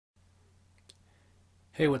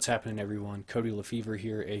Hey, what's happening everyone? Cody Lefevre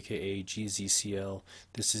here, aka GZCL.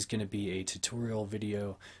 This is going to be a tutorial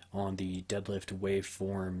video on the deadlift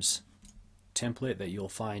waveforms template that you'll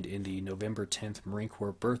find in the November 10th Marine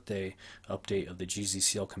Corps birthday update of the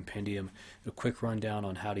GZCL Compendium. A quick rundown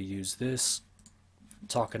on how to use this,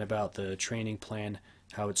 talking about the training plan,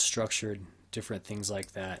 how it's structured, different things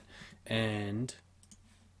like that, and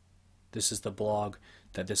this is the blog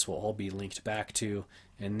that this will all be linked back to.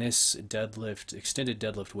 And this deadlift, extended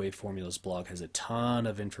deadlift wave formulas blog has a ton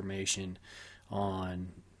of information on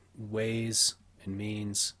ways and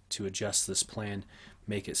means to adjust this plan,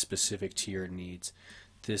 make it specific to your needs.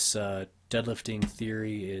 This deadlifting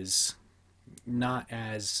theory is not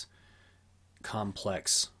as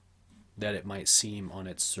complex that it might seem on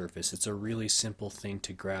its surface. It's a really simple thing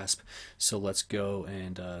to grasp. So let's go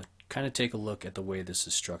and kind of take a look at the way this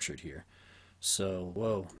is structured here. So,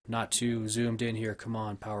 whoa, not too zoomed in here. Come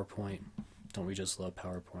on, PowerPoint. Don't we just love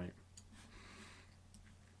PowerPoint?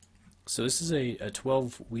 So this is a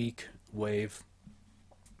 12-week wave,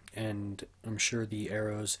 and I'm sure the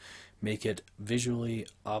arrows make it visually,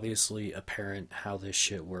 obviously apparent how this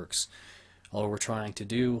shit works. All we're trying to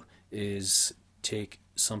do is take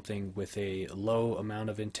something with a low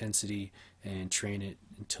amount of intensity and train it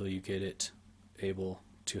until you get it able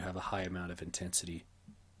to have a high amount of intensity.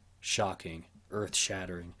 Shocking,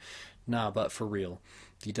 earth-shattering. Nah, but for real,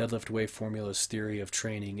 the deadlift wave formula's theory of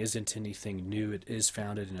training isn't anything new. It is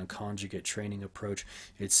founded in a conjugate training approach.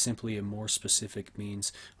 It's simply a more specific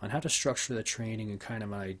means on how to structure the training and kind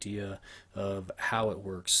of an idea of how it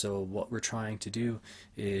works. So what we're trying to do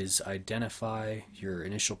is identify your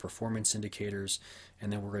initial performance indicators,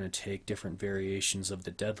 and then we're going to take different variations of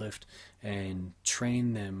the deadlift and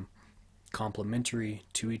train them complementary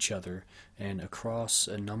to each other, and across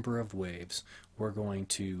a number of waves we're going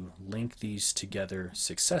to link these together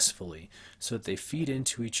successfully so that they feed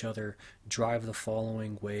into each other, drive the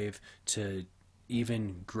following wave to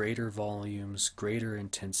even greater volumes, greater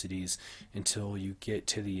intensities, until you get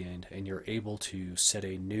to the end and you're able to set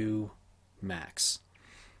a new max.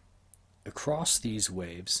 Across these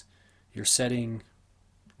waves you're setting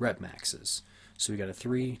rep maxes. So we got a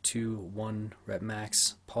 3, 2, 1 rep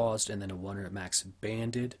max paused, and then a 1 rep max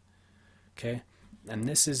banded. Okay, and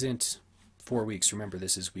this isn't 4 weeks. Remember,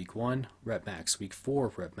 this is week 1 rep max, week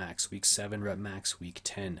 4 rep max, week 7 rep max, week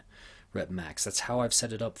 10 rep max. That's how I've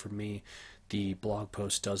set it up for me. The blog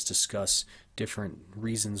post does discuss different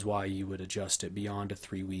reasons why you would adjust it beyond a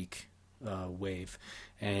 3-week wave,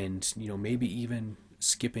 and maybe even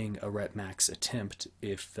skipping a rep max attempt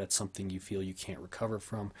if that's something you feel you can't recover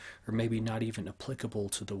from, or maybe not even applicable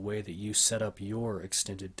to the way that you set up your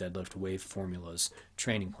extended deadlift wave formulas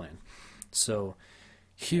training plan. So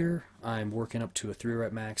here I'm working up to a 3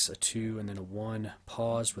 rep max, a 2, and then a 1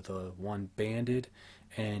 paused with a 1 banded,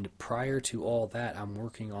 and prior to all that I'm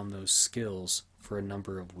working on those skills for a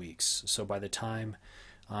number of weeks. So by the time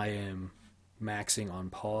I am maxing on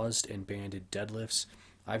paused and banded deadlifts,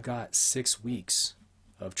 I've got 6 weeks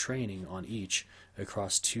of training on each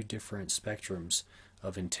across 2 different spectrums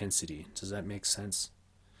of intensity. Does that make sense?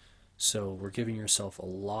 So we're giving yourself a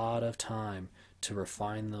lot of time to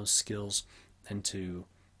refine those skills and to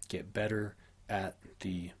get better at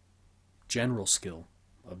the general skill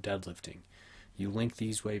of deadlifting. You link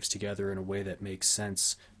these waves together in a way that makes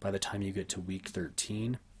sense by the time you get to week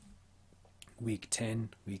 13, week 10,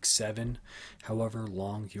 week 7, however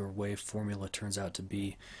long your wave formula turns out to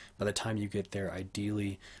be. By the time you get there,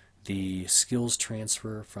 ideally the skills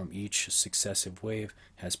transfer from each successive wave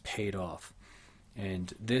has paid off.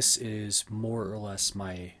 And this is more or less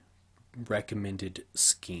my recommended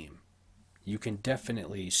scheme. You can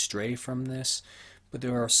definitely stray from this, but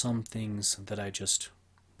there are some things that I just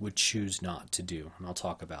would choose not to do, and I'll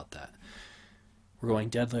talk about that. We're going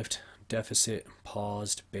deadlift, deficit,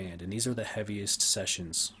 paused, band, and these are the heaviest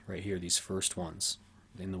sessions right here, these first ones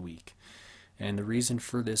in the week. And the reason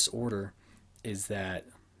for this order is that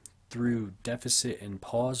through deficit and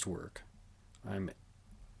paused work, I'm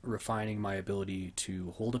refining my ability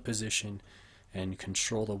to hold a position and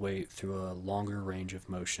control the weight through a longer range of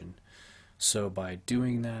motion. So by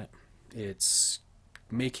doing that, it's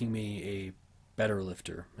making me a better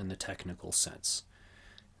lifter in the technical sense.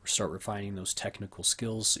 Start refining those technical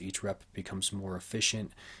skills. Each rep becomes more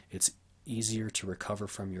efficient. It's easier to recover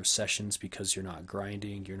from your sessions because you're not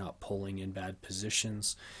grinding, you're not pulling in bad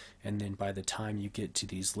positions, and then by the time you get to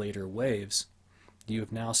these later waves, you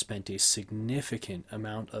have now spent a significant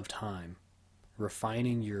amount of time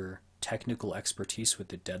refining your technical expertise with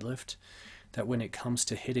the deadlift, that when it comes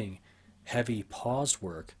to hitting heavy paused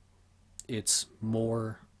work, it's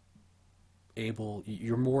more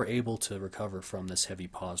you're more able to recover from this heavy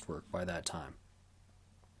paused work by that time.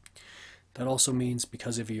 That also means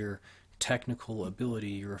because of your technical ability,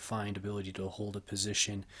 your refined ability to hold a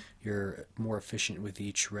position, you're more efficient with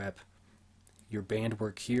each rep. Your band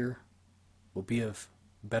work here will be of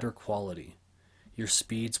better quality. Your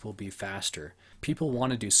speeds will be faster. People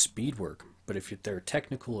want to do speed work, but if their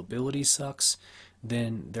technical ability sucks,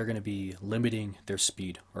 then they're going to be limiting their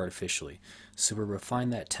speed artificially. So we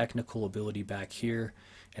refine that technical ability back here,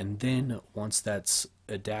 and then once that's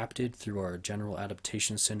adapted through our general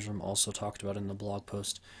adaptation syndrome, also talked about in the blog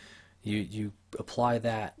post, you apply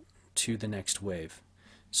that to the next wave.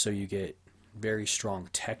 So you get very strong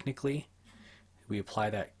technically. We apply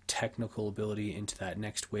that technical ability into that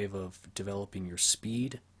next wave of developing your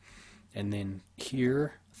speed. And then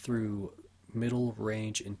here, through middle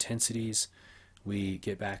range intensities, we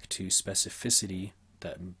get back to specificity.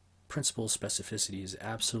 That principle of specificity is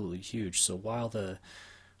absolutely huge. So while the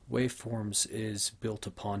waveforms is built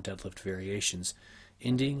upon deadlift variations,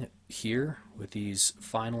 ending here with these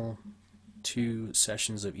final 2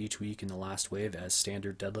 sessions of each week in the last wave as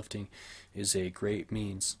standard deadlifting is a great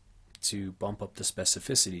means to bump up the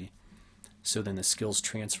specificity, so then the skills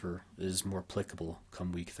transfer is more applicable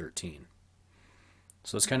come week 13.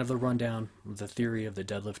 So it's kind of the rundown of the theory of the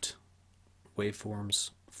deadlift waveforms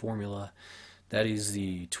formula. That is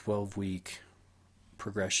the 12-week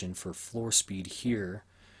progression for floor speed here.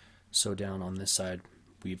 So down on this side,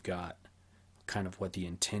 we've got kind of what the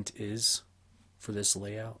intent is for this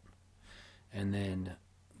layout. And then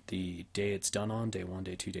the day it's done on, day 1,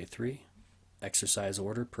 day 2, day 3, exercise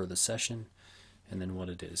order per the session, and then what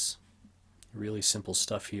it is. Really simple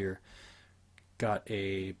stuff here. Got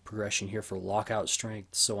a progression here for lockout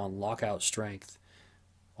strength. So on lockout strength,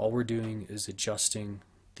 all we're doing is adjusting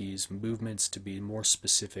these movements to be more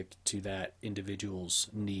specific to that individual's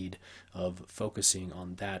need of focusing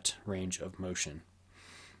on that range of motion.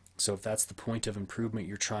 So if that's the point of improvement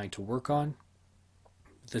you're trying to work on,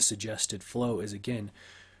 the suggested flow is, again,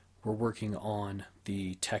 we're working on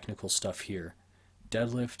the technical stuff here.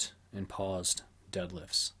 Deadlift and paused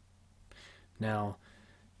deadlifts. Now,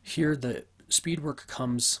 here the speed work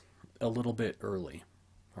comes a little bit early.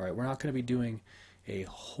 All right, we're not going to be doing a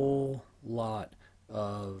whole lot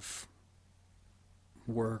of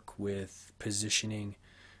work with positioning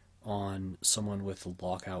on someone with a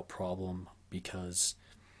lockout problem because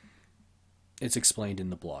it's explained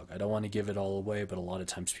in the blog. I don't want to give it all away, but a lot of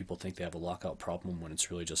times people think they have a lockout problem when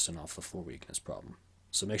it's really just an off the floor weakness problem.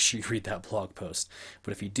 So make sure you read that blog post.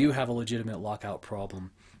 But if you do have a legitimate lockout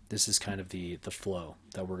problem, this is kind of the flow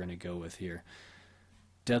that we're going to go with here.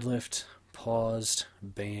 Deadlift, paused,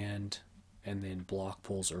 band, and then block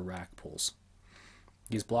pulls or rack pulls.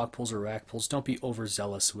 These block pulls or rack pulls, don't be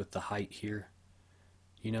overzealous with the height here.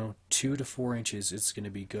 2 to 4 inches is going to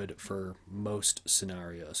be good for most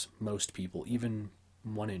scenarios, most people, even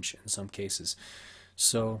 1 inch in some cases.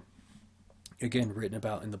 So again, written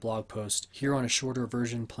about in the blog post. Here on a shorter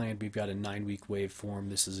version planned, we've got a 9-week waveform.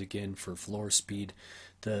 This is again for floor speed.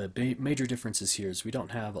 The major differences here is we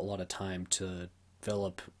don't have a lot of time to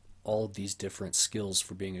develop all of these different skills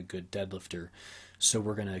for being a good deadlifter. So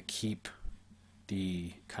we're going to keep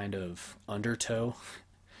the kind of undertow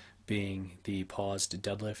being the paused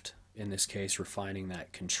deadlift, in this case refining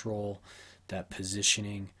that control, that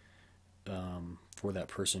positioning for that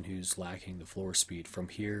person who's lacking the floor speed. From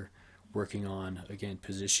here, working on, again,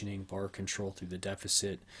 positioning, bar control through the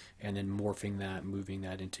deficit, and then morphing that, moving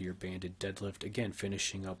that into your banded deadlift, again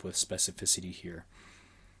finishing up with specificity here.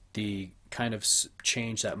 The kind of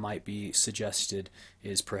change that might be suggested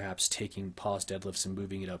is perhaps taking pause deadlifts and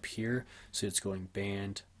moving it up here, so it's going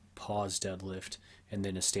band, pause deadlift, and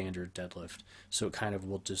then a standard deadlift. So it kind of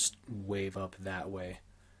will just wave up that way,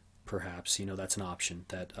 perhaps. That's an option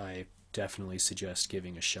that I definitely suggest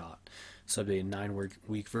giving a shot. So that'd be a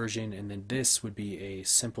 9-week version, and then this would be a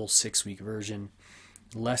simple 6-week version,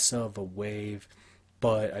 less of a wave,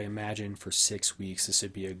 but I imagine for 6 weeks this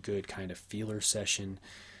would be a good kind of feeler session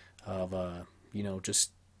of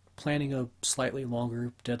just planning a slightly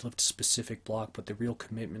longer deadlift specific block, but the real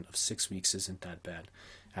commitment of 6 weeks isn't that bad.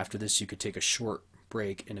 After this, you could take a short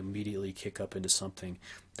break and immediately kick up into something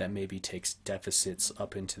that maybe takes deficits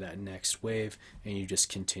up into that next wave, and you just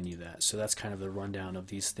continue that. So that's kind of the rundown of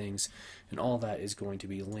these things, and all that is going to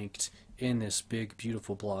be linked in this big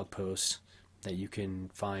beautiful blog post that you can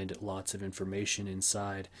find lots of information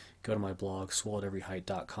inside. Go to my blog,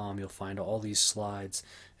 swoleateveryheight.com. You'll find all these slides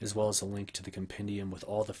as well as a link to the compendium with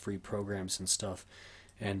all the free programs and stuff.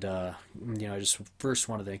 And I just first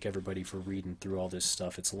want to thank everybody for reading through all this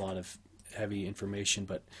stuff. It's a lot of heavy information,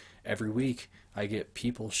 but every week I get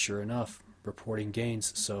people, sure enough, reporting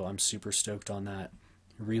gains, so I'm super stoked on that.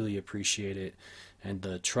 Really appreciate it, and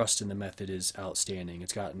the trust in the method is outstanding.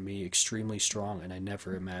 It's gotten me extremely strong, and I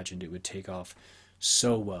never imagined it would take off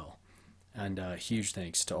so well. And huge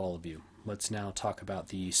thanks to all of you. Let's now talk about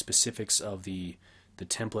the specifics of the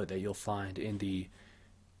template that you'll find in the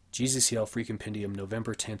GZCL Free Compendium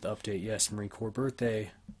November 10th update. Yes, Marine Corps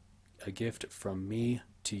birthday, a gift from me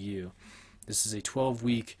to you. This is a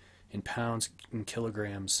 12-week in pounds and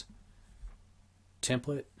kilograms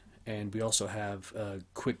template, and we also have a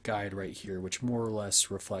quick guide right here which more or less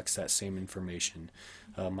reflects that same information,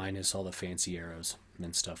 minus all the fancy arrows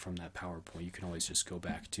and stuff from that PowerPoint. You can always just go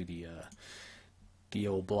back to the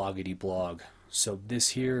old bloggity blog. So this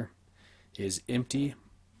here is empty.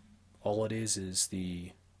 All it is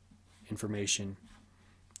the information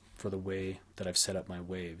for the way that I've set up my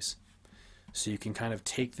waves. So you can kind of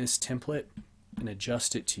take this template and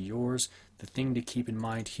adjust it to yours. The thing to keep in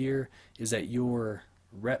mind here is that your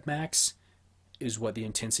rep max is what the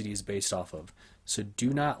intensity is based off of. So do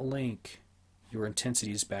not link your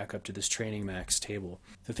intensities back up to this training max table.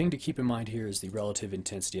 The thing to keep in mind here is the relative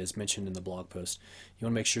intensity, as mentioned in the blog post. You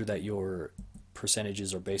want to make sure that your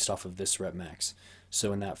percentages are based off of this rep max.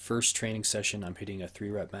 So in that first training session, I'm hitting a 3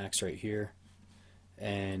 rep max right here.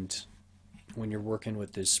 And when you're working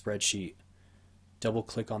with this spreadsheet, double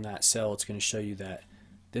click on that cell. It's going to show you that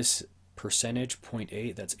this percentage,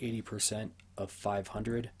 0.8, that's 80% of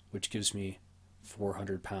 500, which gives me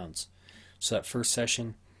 400 pounds. So that first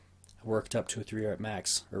session, I worked up to a 3 rep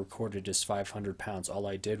max. I recorded as 500 pounds. All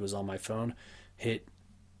I did was on my phone hit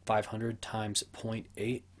 500 times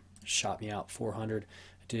 0.8, shot me out 400.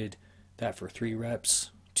 I did that for 3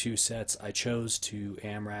 reps, 2 sets. I chose to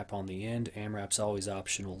AMRAP on the end. AMRAP's always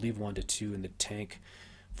optional. Leave 1 to 2 in the tank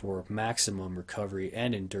for maximum recovery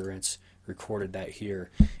and endurance. Recorded that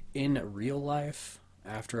here. In real life,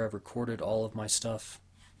 after I've recorded all of my stuff,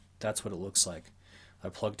 that's what it looks like. I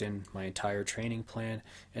plugged in my entire training plan,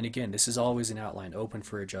 and again, this is always an outline, open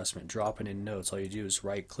for adjustment. Drop it in notes. All you do is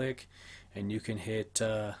right click and you can hit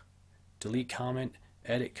delete comment,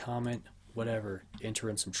 edit comment, whatever, enter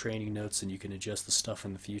in some training notes, and you can adjust the stuff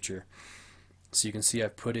in the future. So you can see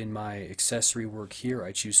I've put in my accessory work here.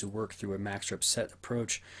 I choose to work through a max rep set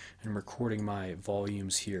approach, and I'm recording my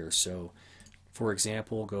volumes here. So for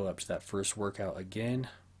example, go up to that first workout again.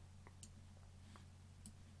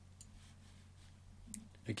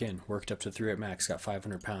 Again, worked up to 3 rep max, got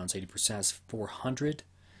 500 pounds, 80% is 400.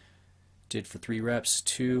 Did for 3 reps,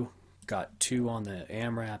 2, got 2 on the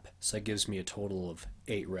AMRAP, so that gives me a total of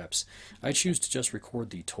 8 reps. I choose to just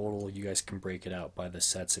record the total. You guys can break it out by the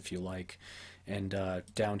sets if you like. And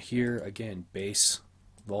down here, again, base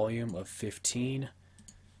volume of 15,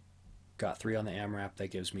 got 3 on the AMRAP,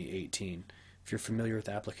 that gives me 18. If you're familiar with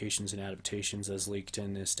applications and adaptations as leaked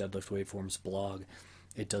in this Deadlift Waveforms blog,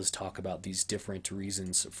 it does talk about these different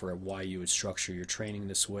reasons for why you would structure your training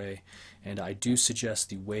this way. And I do suggest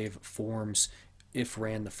the wave forms, if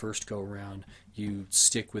ran the first go around, you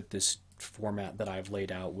stick with this format that I've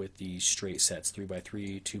laid out with the straight sets,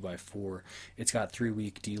 3x3, 2x4. It's got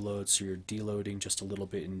 3-week deloads, so you're deloading just a little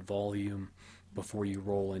bit in volume before you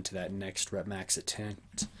roll into that next rep max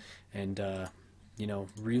attempt. And you know,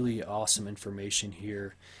 really awesome information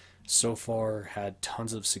here. So far, had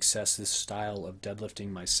tons of success this style of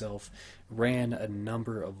deadlifting myself. Ran a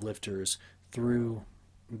number of lifters through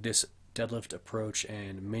this deadlift approach,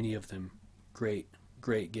 and many of them great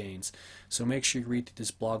gains. So make sure you read through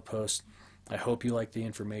this blog post. I hope you like the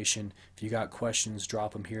information. If you got questions,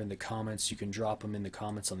 drop them here in the comments. You can drop them in the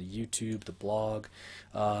comments on the YouTube, the blog,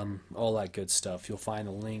 all that good stuff. You'll find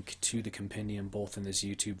a link to the compendium both in this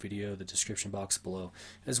YouTube video, the description box below,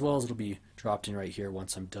 as well as it'll be dropped in right here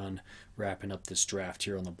once I'm done wrapping up this draft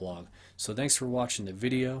here on the blog. So thanks for watching the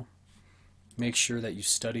video. Make sure that you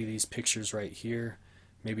study these pictures right here.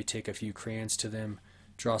 Maybe take a few crayons to them,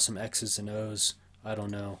 draw some X's and O's, I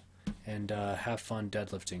don't know, and have fun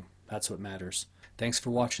deadlifting. That's what matters. Thanks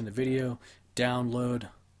for watching the video. Download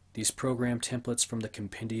these program templates from the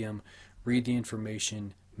compendium, read the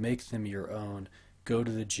information, make them your own, go to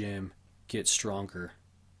the gym, get stronger.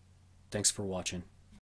 Thanks for watching.